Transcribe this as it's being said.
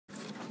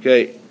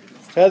Okay,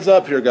 heads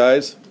up here,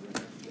 guys.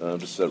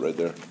 Just set it right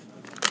there.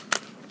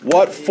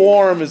 What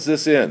form is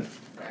this in?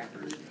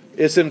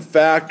 It's in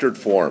factored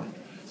form.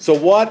 So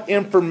what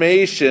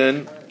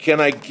information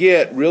can I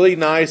get really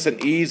nice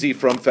and easy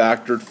from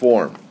factored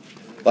form?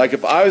 Like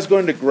if I was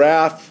going to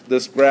graph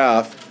this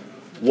graph,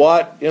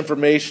 what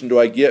information do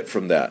I get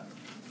from that?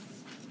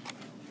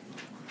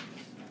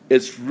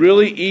 It's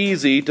really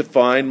easy to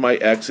find my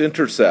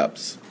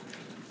x-intercepts.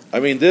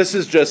 I mean, this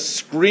is just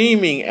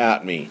screaming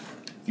at me.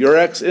 Your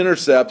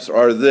x-intercepts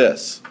are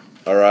this,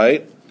 all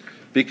right?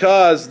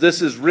 Because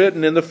this is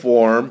written in the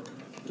form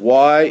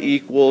y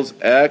equals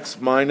x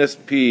minus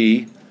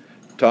p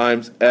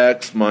times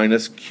x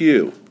minus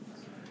q.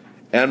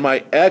 And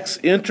my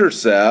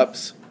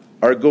x-intercepts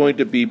are going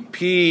to be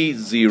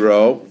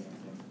p0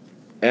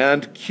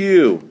 and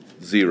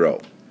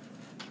q0.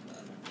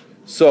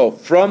 So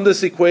from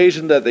this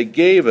equation that they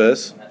gave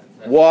us,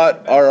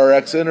 what are our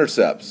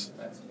x-intercepts?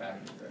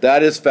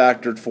 That is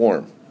factored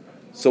form.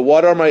 So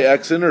what are my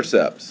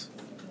x-intercepts?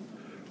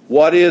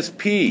 What is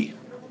p?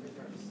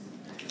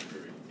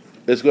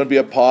 It's going to be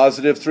a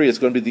positive 3. It's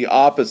going to be the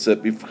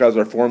opposite because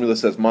our formula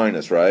says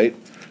minus, right?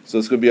 So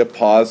it's going to be a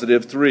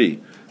positive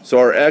 3. So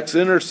our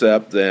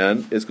x-intercept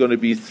then is going to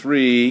be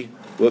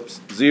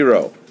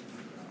 0.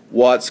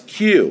 What's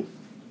q?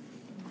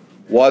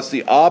 What's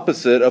the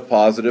opposite of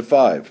positive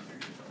 5?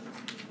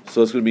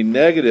 So it's going to be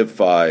negative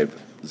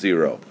 5,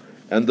 0.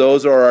 And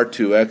those are our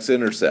two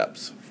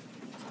x-intercepts.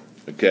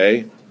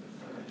 Okay?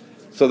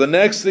 So the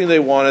next thing they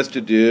want us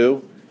to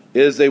do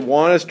is they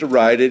want us to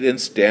write it in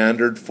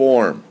standard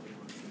form.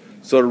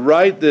 So to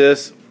write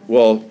this,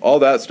 well, all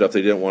that stuff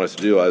they didn't want us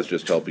to do, I was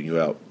just helping you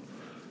out.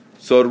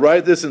 So to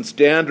write this in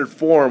standard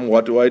form,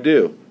 what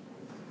do?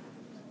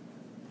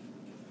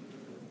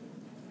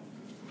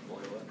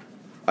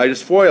 I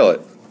just FOIL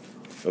it.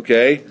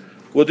 Okay?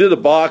 We'll do the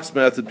box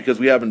method because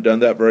we haven't done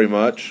that very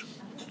much,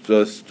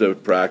 just to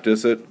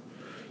practice it.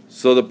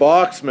 So the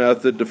box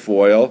method to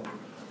FOIL,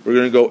 we're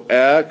going to go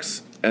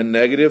x and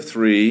negative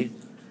 3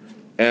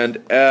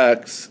 and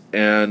x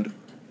and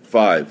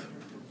 5.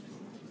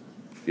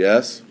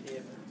 Yes?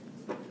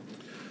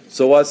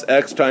 So what's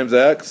x times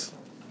x?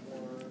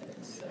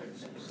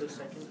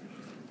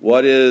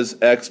 What is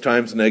x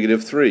times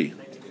negative 3?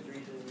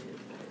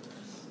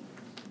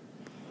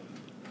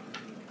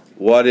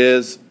 What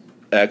is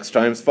x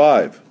times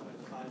 5?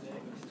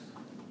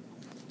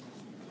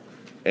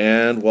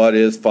 And what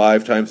is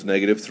 5 times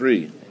negative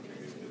 3?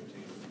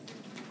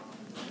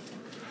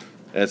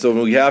 And so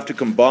we have to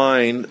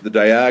combine the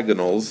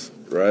diagonals,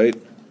 right?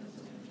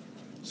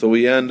 So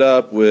we end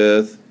up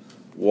with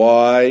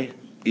y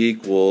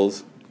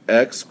equals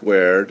x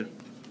squared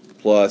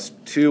plus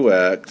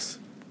 2x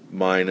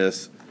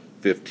minus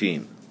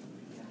 15.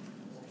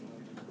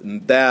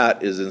 And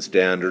that is in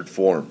standard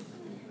form.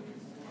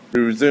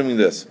 We're resuming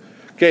this.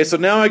 Okay, so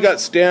now I got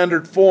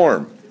standard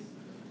form.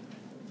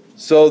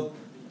 So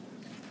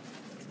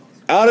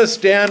out of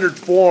standard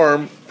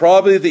form,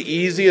 probably the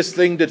easiest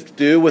thing to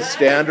do with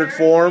standard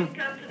form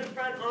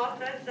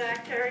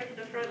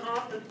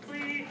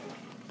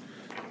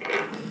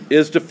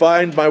is to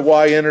find my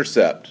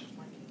y-intercept.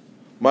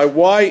 My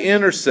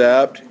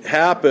y-intercept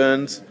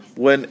happens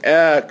when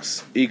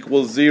x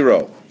equals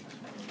 0.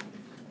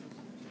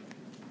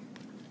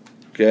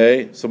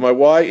 Okay, so my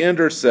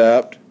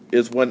y-intercept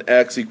is when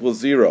x equals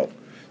 0.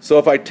 So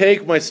if I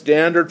take my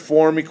standard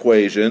form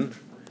equation,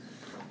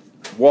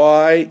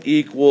 y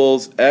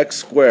equals x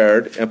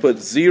squared, and put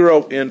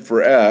 0 in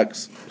for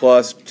x,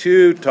 plus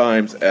 2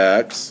 times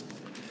x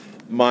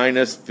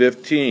minus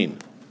 15.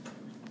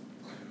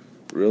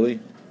 Really?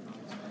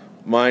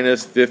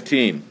 Minus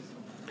 15.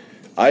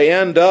 I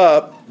end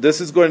up, this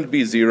is going to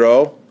be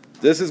 0,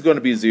 this is going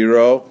to be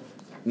 0,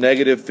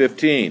 negative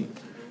 15.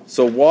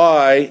 So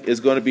y is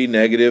going to be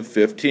negative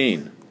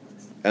 15.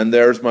 And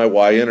there's my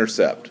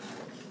y-intercept.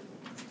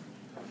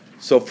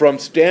 So from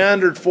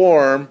standard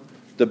form,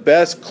 the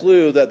best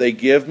clue that they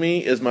give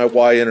me is my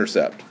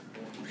y-intercept.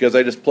 Because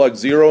I just plug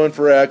 0 in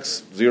for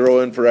x, 0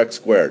 in for x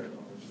squared.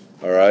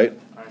 All right?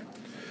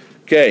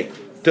 Okay,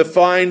 to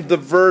find the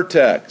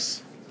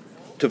vertex.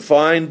 To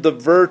find the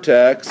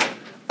vertex,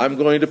 I'm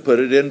going to put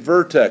it in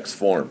vertex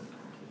form.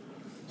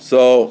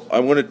 So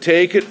I'm going to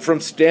take it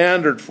from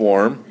standard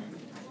form,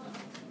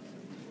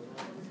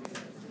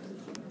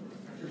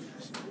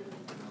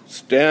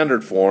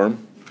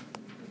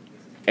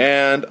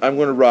 and I'm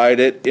going to write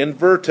it in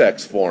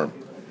vertex form.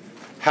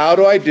 How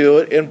do I do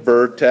it in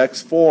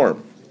vertex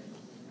form?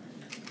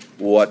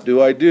 What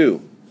do I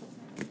do?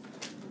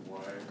 Y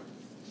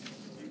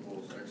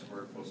equals x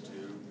squared plus 2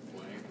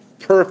 blank.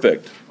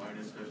 Perfect.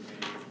 Minus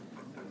 15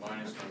 and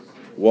minus 15.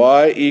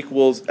 Y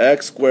equals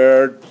x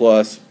squared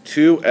plus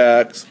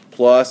 2x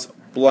plus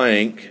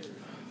blank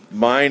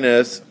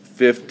minus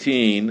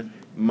 15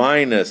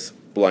 minus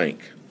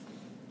blank.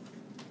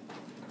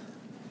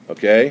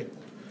 Okay?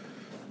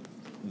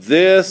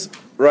 This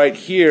right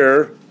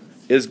here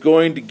is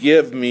going to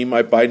give me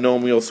my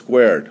binomial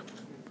squared.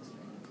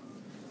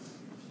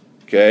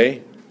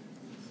 Okay?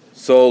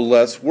 So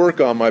let's work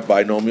on my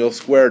binomial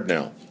squared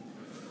now.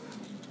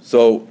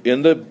 So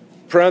in the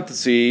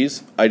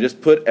parentheses, I just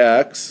put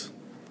x.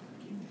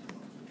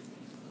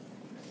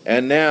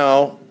 And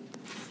now,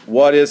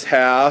 what is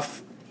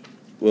half?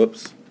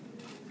 Whoops.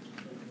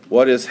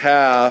 What is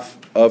half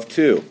of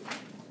 2?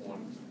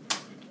 1.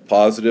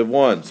 Positive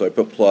 1. So I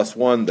put plus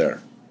 1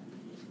 there.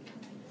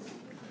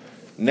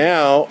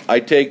 Now I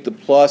take the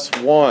plus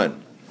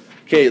 1.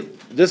 Okay,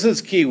 this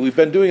is key. We've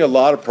been doing a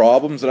lot of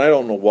problems, and I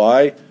don't know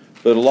why,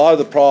 but a lot of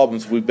the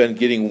problems we've been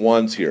getting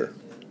 1s here.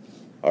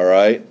 All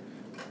right?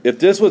 If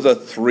this was a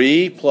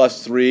 3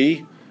 plus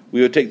 3,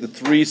 we would take the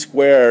 3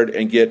 squared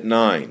and get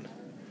 9.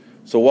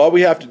 So what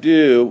we have to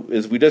do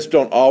is we just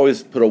don't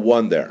always put a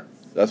 1 there.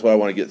 That's what I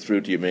want to get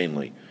through to you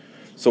mainly.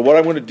 So what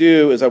I'm going to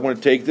do is I'm going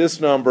to take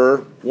this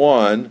number,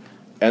 1,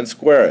 and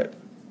square it.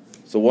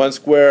 So 1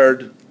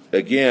 squared,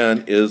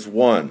 again, is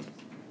 1.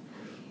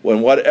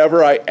 When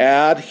whatever I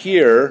add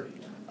here,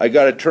 I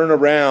got to turn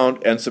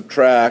around and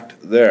subtract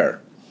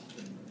there.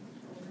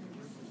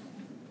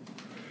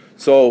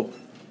 So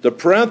the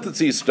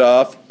parentheses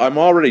stuff I'm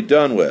already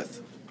done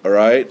with. All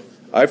right?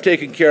 I've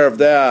taken care of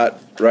that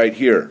right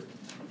here.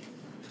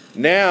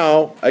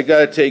 Now I got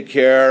to take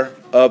care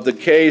of the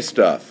k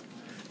stuff.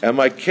 And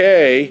my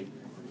k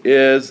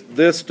is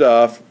this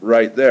stuff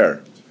right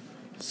there.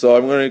 So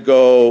I'm going to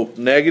go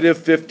negative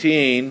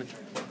 15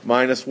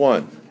 minus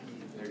 1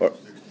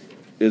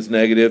 is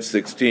negative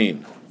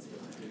 16.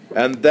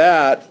 And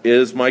that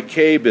is my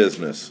k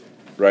business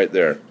right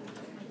there.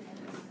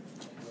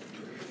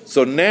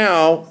 So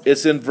now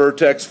it's in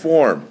vertex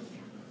form,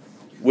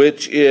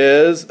 which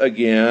is,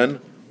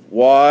 again,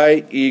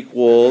 y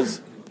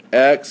equals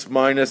x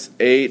minus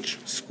h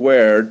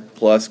squared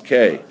plus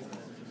k.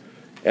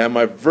 And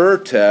my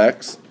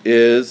vertex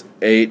is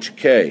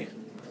hk.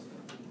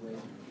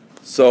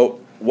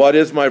 So what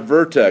is my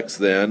vertex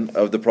then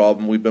of the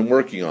problem we've been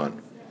working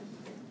on?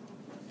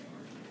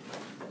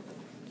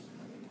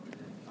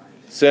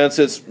 Since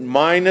it's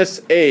minus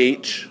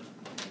h,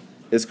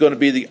 it's going to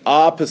be the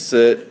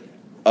opposite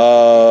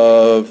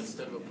of,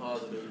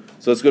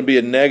 so it's going to be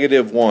a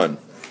negative 1.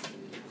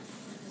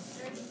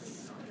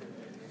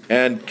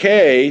 And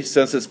k,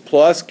 since it's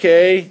plus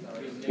k,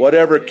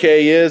 whatever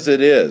k is,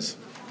 it is.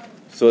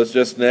 So it's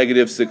just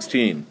negative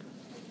 16.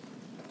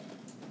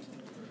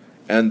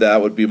 And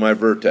that would be my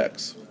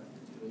vertex.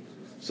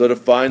 So to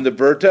find the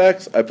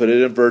vertex, I put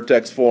it in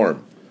vertex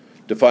form.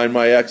 To find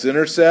my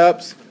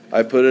x-intercepts,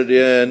 I put it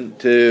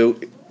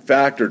into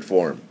factored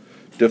form.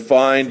 To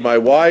find my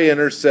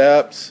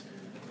y-intercepts,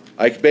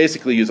 I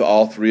basically use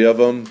all 3 of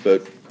them,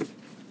 but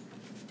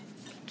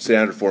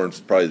standard form is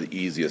probably the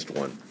easiest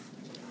one.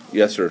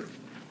 Yes, sir.